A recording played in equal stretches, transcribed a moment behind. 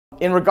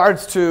In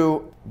regards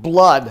to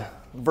blood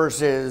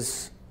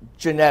versus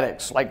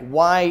genetics, like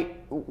why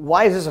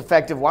is this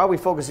effective? Why are we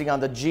focusing on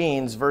the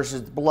genes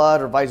versus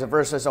blood or vice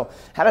versa? So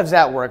how does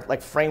that work,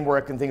 like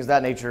framework and things of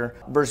that nature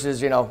versus,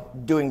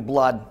 doing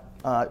blood,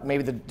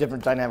 maybe the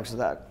different dynamics of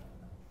that?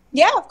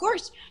 Yeah, of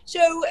course.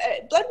 So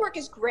blood work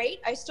is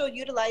great. I still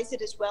utilize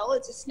it as well.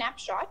 It's a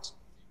snapshot.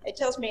 It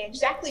tells me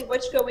exactly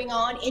what's going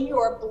on in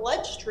your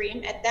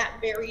bloodstream at that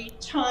very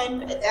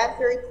time, at that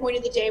very point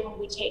of the day when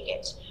we take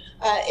it.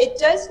 It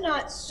does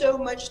not so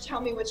much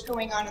tell me what's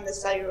going on the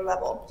cellular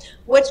level,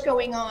 what's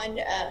going on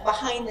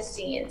behind the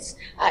scenes.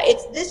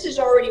 This is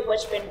already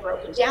what's been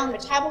broken down,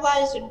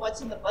 metabolized, and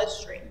what's in the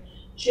bloodstream.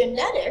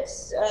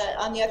 Genetics,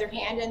 on the other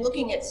hand, and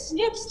looking at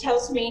SNPs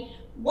tells me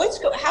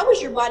how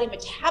is your body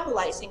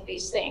metabolizing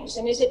these things,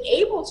 and is it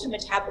able to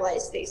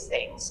metabolize these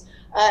things?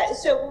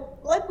 So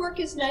blood work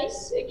is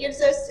nice. It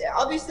gives us,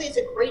 obviously it's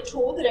a great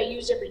tool that I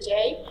use every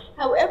day.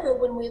 However,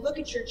 when we look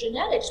at your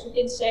genetics, we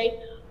can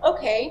say,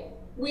 okay,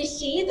 we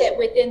see that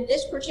within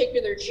this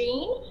particular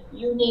gene,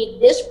 you need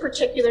this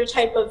particular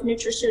type of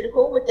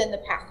nutraceutical within the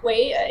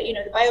pathway,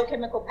 the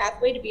biochemical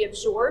pathway to be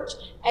absorbed,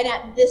 and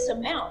at this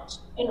amount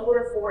in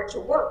order for it to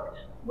work.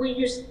 We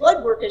use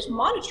blood work as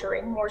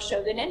monitoring more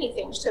so than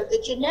anything. So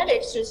the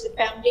genetics is the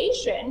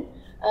foundation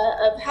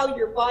of how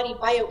your body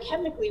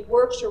biochemically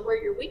works or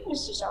where your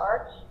weaknesses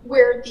are,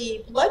 where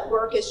the blood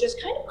work is just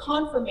kind of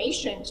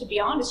confirmation, to be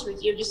honest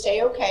with you, to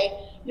say, okay,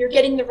 you're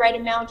getting the right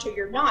amount or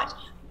you're not.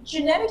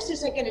 Genetics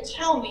isn't going to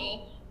tell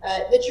me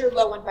that you're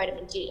low in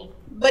vitamin D,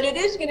 but it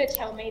is going to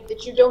tell me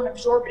that you don't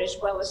absorb it as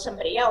well as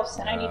somebody else,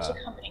 and I need to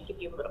come in and give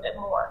you a little bit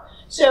more.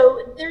 So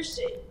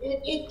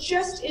it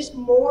just is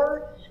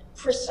more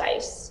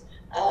precise.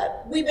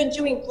 We've been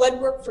doing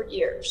blood work for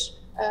years,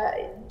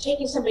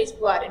 taking somebody's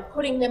blood and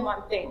putting them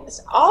on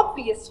things.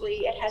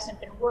 Obviously, it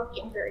hasn't been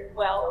working very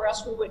well, or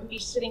else we wouldn't be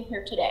sitting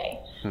here today.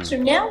 So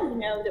now we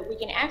know that we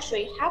can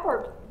actually have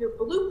your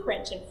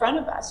blueprint in front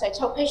of us. I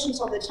tell patients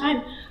all the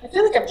time, I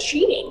feel like I'm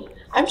cheating.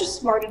 I'm just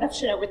smart enough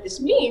to know what this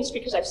means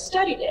because I've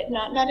studied it,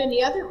 not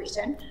any other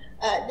reason.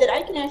 That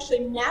I can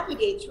actually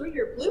navigate through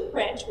your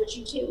blueprint, which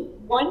you do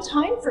one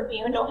time from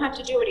you and don't have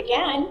to do it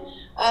again.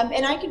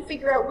 And I can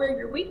figure out where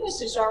your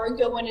weaknesses are and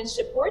go in and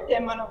support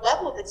them on a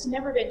level that's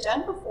never been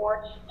done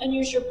before, and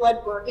use your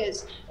blood work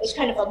as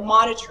kind of a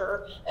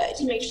monitor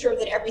to make sure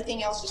that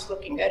everything else is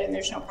looking good and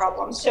there's no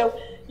problem. So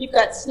you've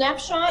got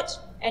snapshot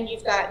and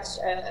you've got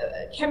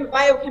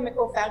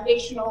biochemical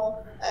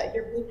foundational,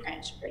 your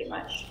blueprint pretty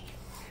much.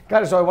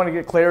 Got it. So I want to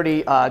get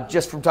clarity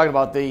just from talking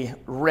about the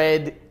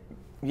red,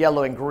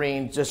 yellow, and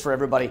green, just for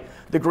everybody.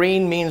 The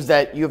green means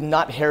that you have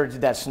not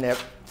inherited that SNP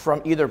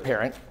from either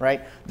parent,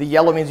 right? The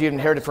yellow means you've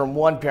inherited from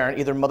one parent,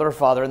 either mother or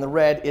father, and the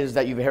red is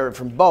that you've inherited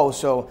from both.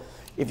 So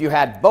if you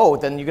had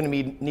both, then you're going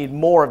to need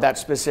more of that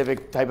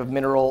specific type of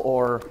mineral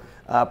or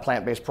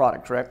plant-based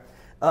product, correct?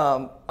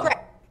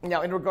 Correct.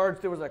 Now, in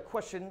regards, there was a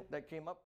question that came up.